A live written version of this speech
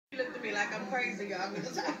at me like I'm crazy, y'all.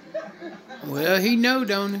 Well, he know,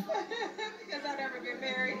 don't he? Because I never get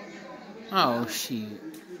married. Oh, shit.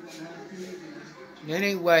 That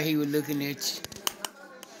ain't why he was looking at you.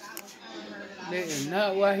 That is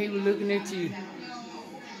not why he was looking at you.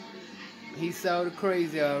 He saw the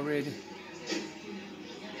crazy already.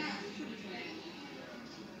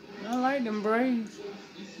 I like them braids.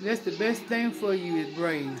 That's the best thing for you is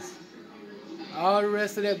braids. All the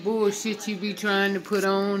rest of that bullshit you be trying to put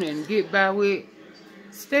on and get by with,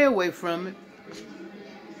 stay away from it.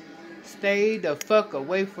 Stay the fuck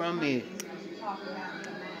away from it.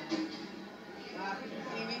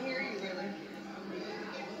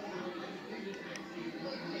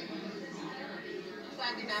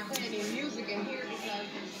 I did not play any music in here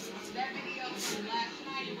because that video from last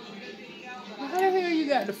night, it was a good video. Well, how the hell you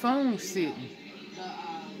got the phone sitting? The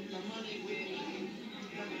money with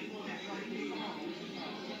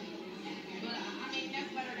but I mean,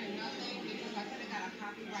 that's better than nothing because I could have got a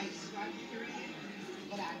copyright strike through it,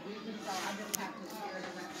 but I didn't, so I just have to share the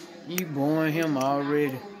rest. You boring him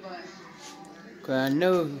already. Cause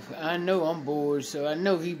I know I'm bored, so I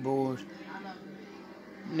know he bored.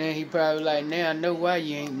 Now he probably like, now I know why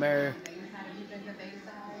you ain't married.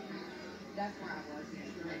 That's where I was.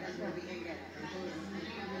 That's where we ate at.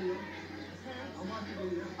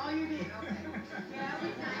 Oh, you did?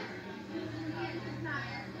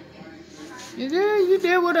 Okay. You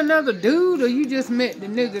there with another dude, or you just met the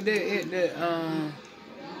nigga there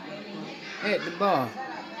at the bar?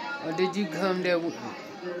 Or did you come there with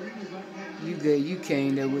you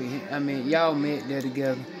came there with him? I mean, y'all met there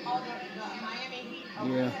together.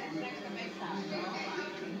 Yeah.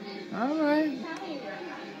 Alright.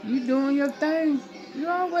 You doing your thing. You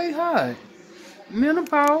always hot.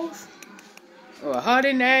 Menopause. Or hot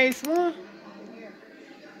in the ass one.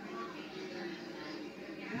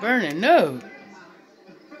 Burning up.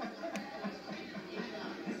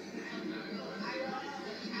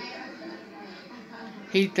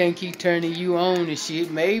 He think he turning you on and shit.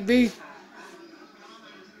 Maybe.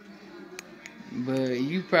 But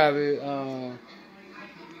you probably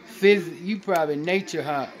you probably nature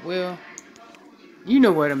hot. Well, you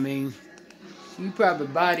know what I mean. You probably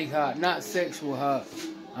body hot, not sexual hot.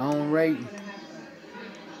 I don't rate you.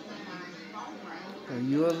 So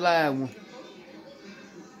you a live one.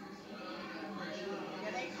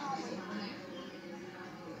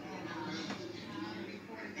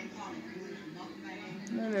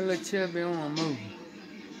 Let that little chubby on move.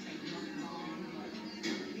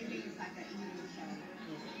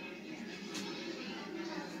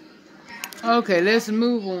 Okay, let's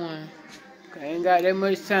move on. I ain't got that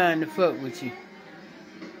much time to fuck with you.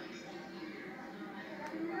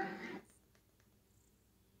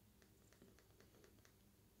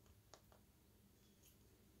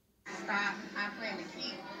 I plan to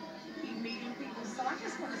keep meeting people. So I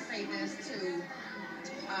just want to say this to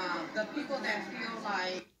the people that feel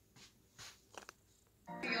like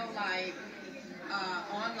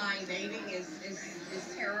online dating is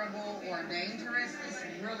terrible or dangerous. It's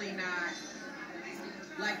really not.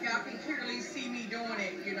 Like y'all can clearly see me doing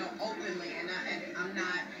it, you know, openly, and I'm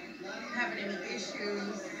not having any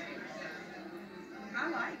issues. I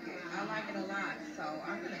like it. I like it a lot. So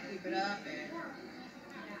I'm gonna keep it up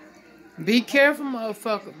and. Be careful,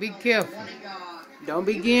 motherfucker. Be careful. Don't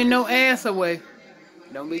be getting no ass away.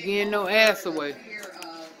 Don't be getting no ass away.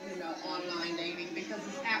 You know, online dating because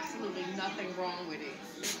there's absolutely nothing wrong with it.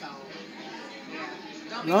 So,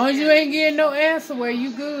 yeah. As long as you ain't getting no ass away,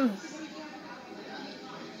 you good.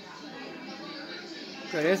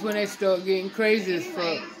 Cause that's when they start getting crazy as fuck.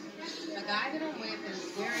 The guy that I'm with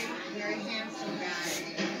is very, very handsome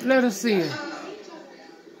guy. Let us see him.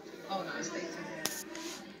 Oh no, stay tuned.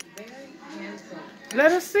 Very handsome.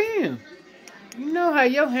 Let us see him. You know how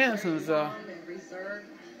your handsomes are.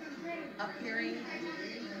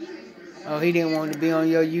 Oh, he didn't want to be on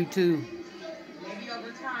your YouTube. Maybe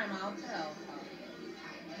over time, I'll tell.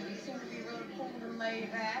 You seem to be really cool and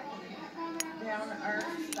laid back, down to earth.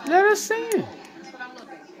 So let us see him. That's what I'm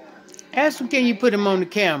looking for. Ask him, can you put him on the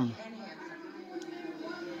camera?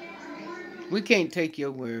 We can't take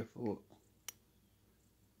your word for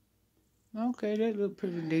it. Okay, that look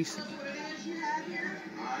pretty decent.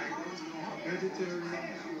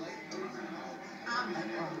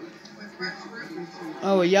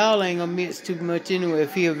 Oh, well, y'all ain't gonna mix too much anyway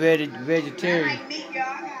if he a vegetarian. I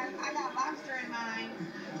got lobster in mind.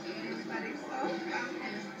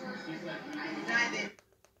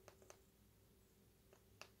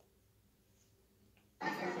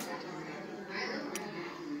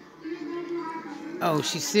 Oh,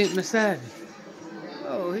 she's sitting beside him.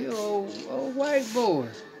 Oh, he old white boy.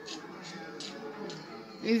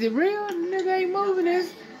 Is it real? The nigga ain't moving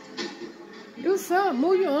this. Do something.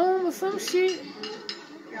 Move your arm or some shit.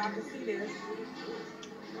 Y'all can see this.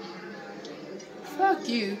 Fuck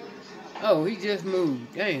you. Oh, he just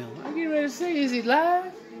moved. Damn. I'm getting ready to say, is he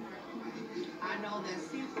live? I know that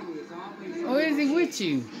seafood is always... Or is he with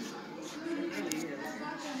you?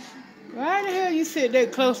 Why the hell you sit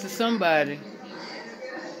that close to somebody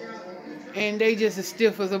and they just as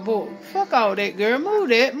stiff as a bull? Fuck all that, girl. Move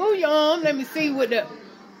that. Move your arm. Let me see what the...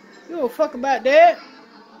 You don't fuck about that.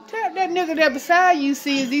 Tap that nigga there beside you,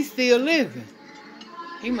 see if he's still living.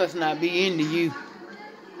 He must not be into you.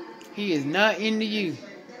 He is not into you.